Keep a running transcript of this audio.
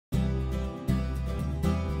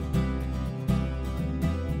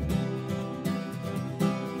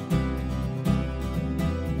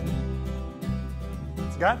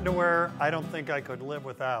gotten to where I don't think I could live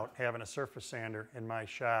without having a surface sander in my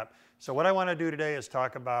shop. So what I want to do today is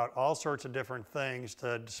talk about all sorts of different things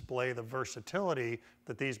to display the versatility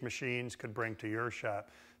that these machines could bring to your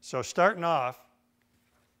shop. So starting off,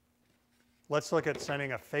 let's look at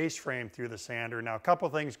sending a face frame through the sander. Now, a couple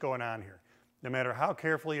things going on here. No matter how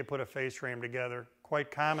carefully you put a face frame together,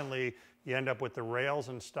 quite commonly you end up with the rails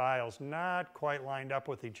and stiles not quite lined up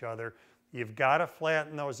with each other. You've got to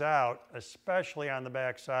flatten those out, especially on the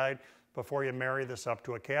back side, before you marry this up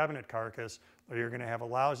to a cabinet carcass, or you're going to have a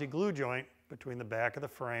lousy glue joint between the back of the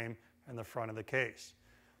frame and the front of the case.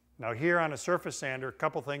 Now here on a surface sander, a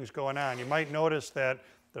couple things going on. You might notice that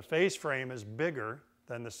the face frame is bigger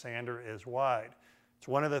than the sander is wide. It's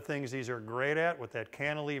one of the things these are great at. With that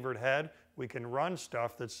cantilevered head, we can run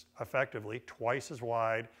stuff that's effectively twice as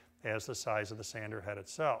wide as the size of the sander head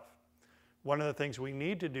itself. One of the things we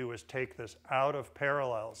need to do is take this out of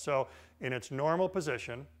parallel. So in its normal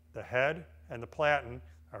position, the head and the platen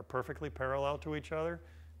are perfectly parallel to each other.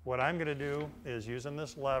 What I'm going to do is, using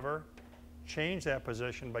this lever, change that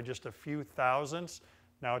position by just a few thousandths.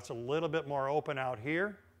 Now it's a little bit more open out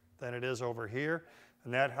here than it is over here,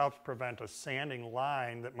 and that helps prevent a sanding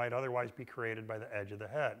line that might otherwise be created by the edge of the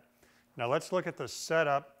head. Now let's look at the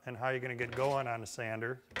setup and how you're going to get going on a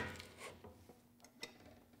sander.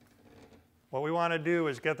 What we want to do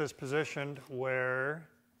is get this positioned where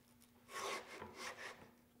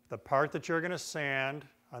the part that you're going to sand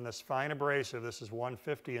on this fine abrasive, this is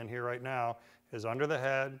 150 in here right now, is under the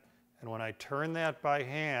head, and when I turn that by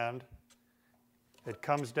hand, it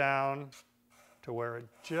comes down to where it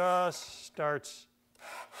just starts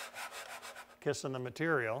kissing the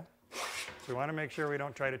material. So we want to make sure we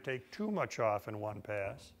don't try to take too much off in one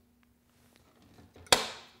pass.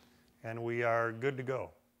 And we are good to go.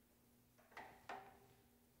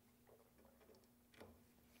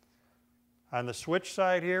 On the switch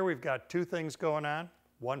side here, we've got two things going on.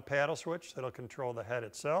 One paddle switch that'll control the head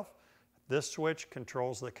itself. This switch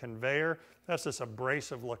controls the conveyor. That's this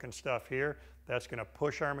abrasive looking stuff here. That's going to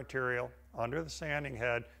push our material under the sanding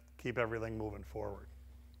head, keep everything moving forward.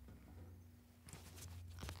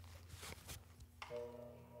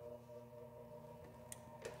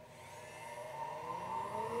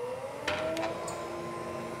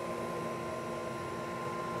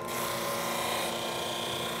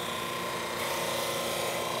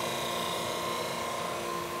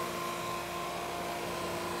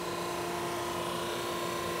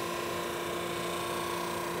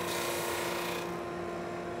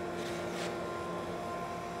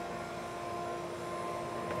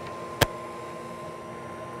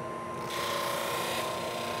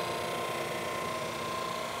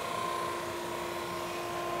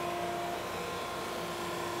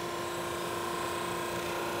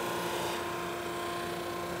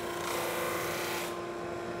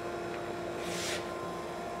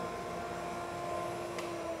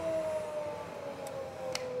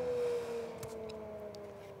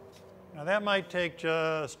 Now that might take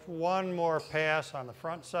just one more pass on the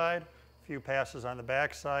front side, a few passes on the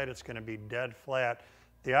back side, it's going to be dead flat.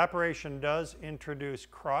 The operation does introduce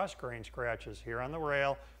cross grain scratches here on the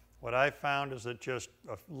rail. What I've found is that just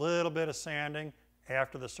a little bit of sanding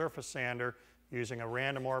after the surface sander, using a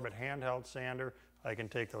random orbit handheld sander, I can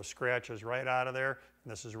take those scratches right out of there,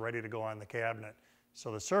 and this is ready to go on the cabinet.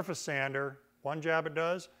 So the surface sander, one job it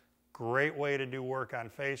does, great way to do work on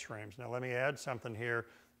face frames. Now let me add something here.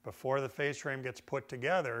 Before the face frame gets put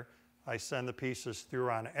together, I send the pieces through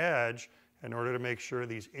on edge in order to make sure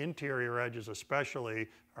these interior edges especially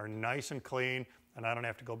are nice and clean, and I don't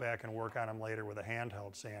have to go back and work on them later with a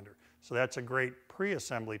handheld sander. So that's a great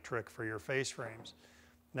pre-assembly trick for your face frames.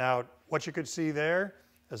 Now, what you could see there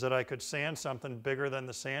is that I could sand something bigger than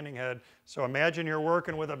the sanding head. So imagine you're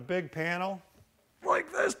working with a big panel,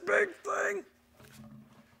 like this big thing.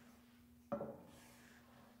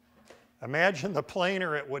 Imagine the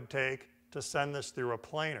planer it would take to send this through a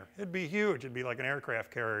planer. It'd be huge. It'd be like an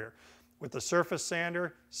aircraft carrier. With the surface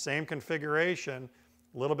sander, same configuration,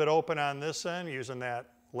 a little bit open on this end using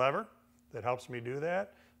that lever that helps me do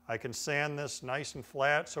that. I can sand this nice and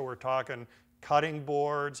flat, so we're talking cutting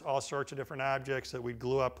boards, all sorts of different objects that we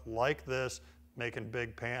glue up like this, making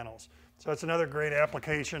big panels. So that's another great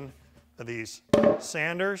application of these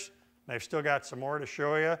sanders. And I've still got some more to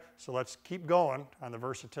show you, so let's keep going on the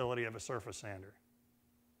versatility of a surface sander.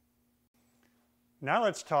 Now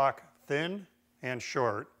let's talk thin and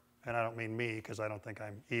short, and I don't mean me because I don't think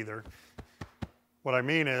I'm either. What I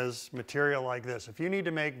mean is material like this. If you need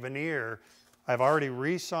to make veneer, I've already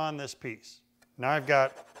resawn this piece. Now I've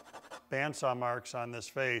got bandsaw marks on this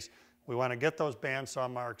face. We want to get those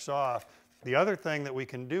bandsaw marks off. The other thing that we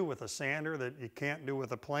can do with a sander that you can't do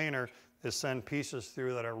with a planer is send pieces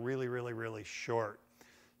through that are really, really, really short.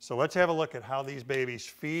 So let's have a look at how these babies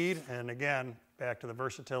feed, and again, back to the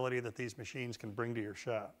versatility that these machines can bring to your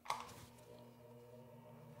shop.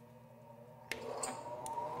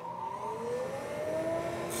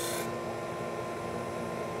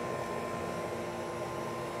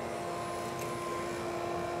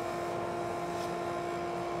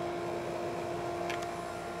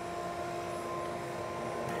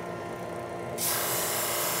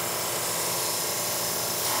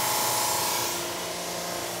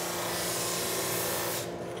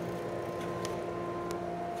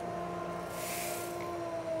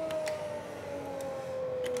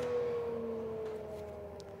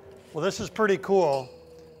 Well, this is pretty cool.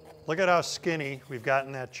 Look at how skinny we've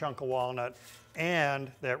gotten that chunk of walnut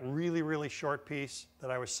and that really, really short piece that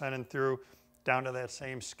I was sending through down to that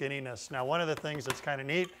same skinniness. Now, one of the things that's kind of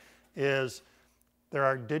neat is there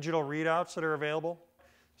are digital readouts that are available.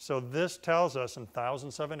 So this tells us in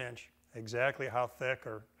thousandths of an inch exactly how thick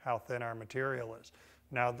or how thin our material is.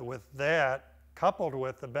 Now, with that, coupled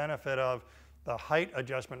with the benefit of the height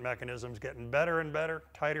adjustment mechanisms getting better and better,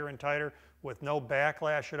 tighter and tighter, with no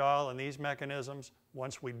backlash at all in these mechanisms,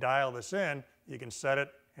 once we dial this in, you can set it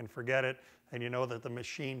and forget it, and you know that the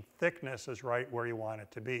machine thickness is right where you want it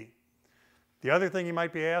to be. The other thing you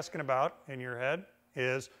might be asking about in your head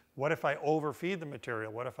is, what if I overfeed the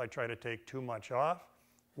material? What if I try to take too much off?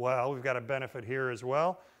 Well, we've got a benefit here as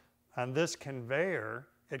well. On this conveyor,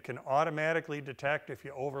 it can automatically detect if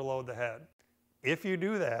you overload the head. If you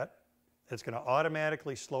do that, it's going to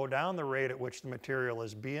automatically slow down the rate at which the material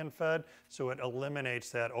is being fed, so it eliminates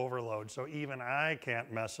that overload. So even I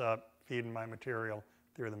can't mess up feeding my material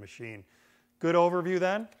through the machine. Good overview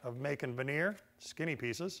then of making veneer, skinny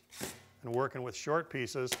pieces, and working with short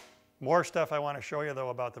pieces. More stuff I want to show you though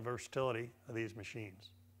about the versatility of these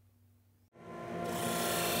machines.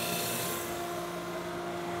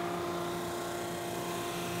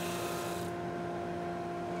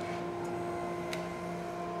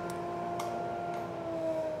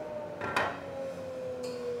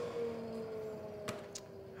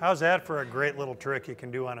 How's that for a great little trick you can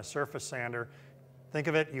do on a surface sander? Think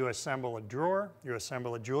of it, you assemble a drawer, you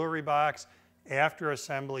assemble a jewelry box. After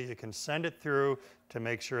assembly, you can send it through to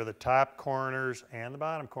make sure the top corners and the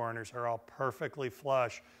bottom corners are all perfectly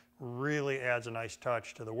flush. Really adds a nice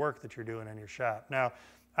touch to the work that you're doing in your shop. Now,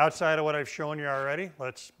 outside of what I've shown you already,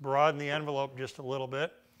 let's broaden the envelope just a little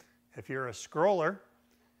bit. If you're a scroller,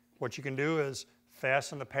 what you can do is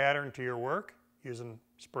fasten the pattern to your work using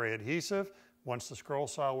spray adhesive. Once the scroll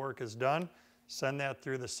saw work is done, send that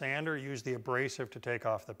through the sander, use the abrasive to take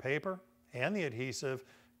off the paper and the adhesive,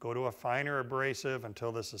 go to a finer abrasive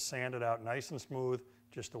until this is sanded out nice and smooth,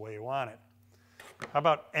 just the way you want it. How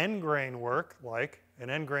about end grain work, like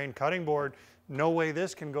an end grain cutting board? No way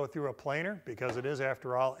this can go through a planer because it is,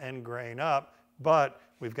 after all, end grain up, but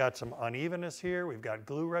we've got some unevenness here, we've got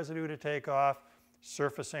glue residue to take off.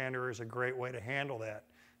 Surface sander is a great way to handle that.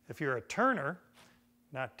 If you're a turner,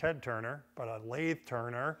 not Ted Turner, but a lathe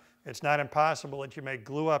turner, it's not impossible that you make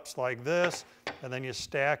glue ups like this, and then you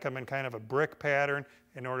stack them in kind of a brick pattern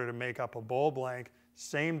in order to make up a bowl blank.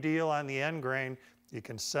 Same deal on the end grain. You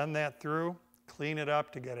can send that through, clean it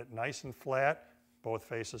up to get it nice and flat, both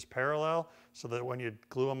faces parallel, so that when you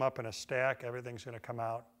glue them up in a stack, everything's going to come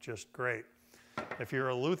out just great. If you're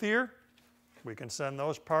a luthier, we can send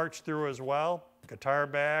those parts through as well. Guitar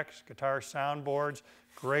backs, guitar soundboards,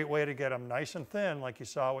 great way to get them nice and thin like you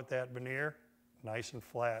saw with that veneer, nice and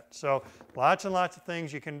flat. So lots and lots of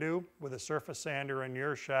things you can do with a surface sander in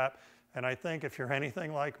your shop. And I think if you're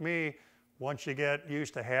anything like me, once you get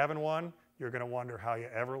used to having one, you're going to wonder how you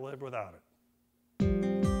ever lived without it.